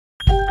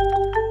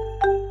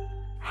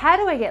how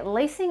do I get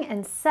lacing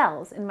and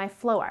cells in my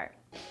flow art?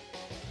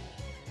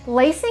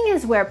 Lacing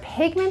is where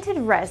pigmented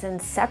resin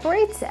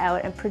separates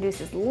out and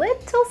produces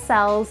little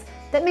cells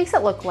that makes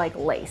it look like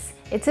lace.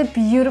 It's a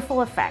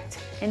beautiful effect,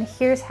 and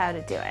here's how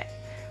to do it.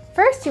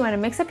 First, you want to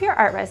mix up your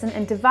art resin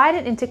and divide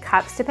it into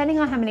cups depending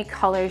on how many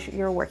colors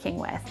you're working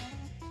with.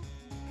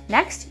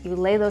 Next, you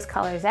lay those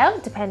colors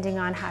out depending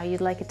on how you'd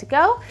like it to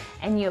go,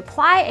 and you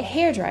apply a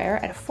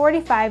hairdryer at a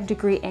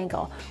 45-degree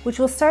angle, which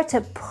will start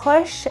to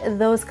push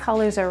those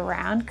colors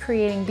around,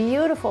 creating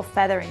beautiful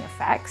feathering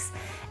effects.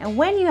 And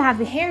when you have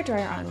the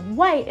hairdryer on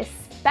white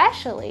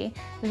especially,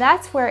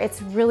 that's where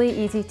it's really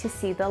easy to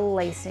see the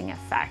lacing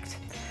effect.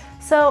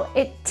 So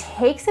it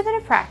takes a bit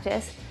of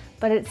practice,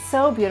 but it's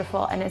so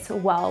beautiful and it's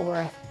well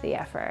worth the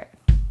effort.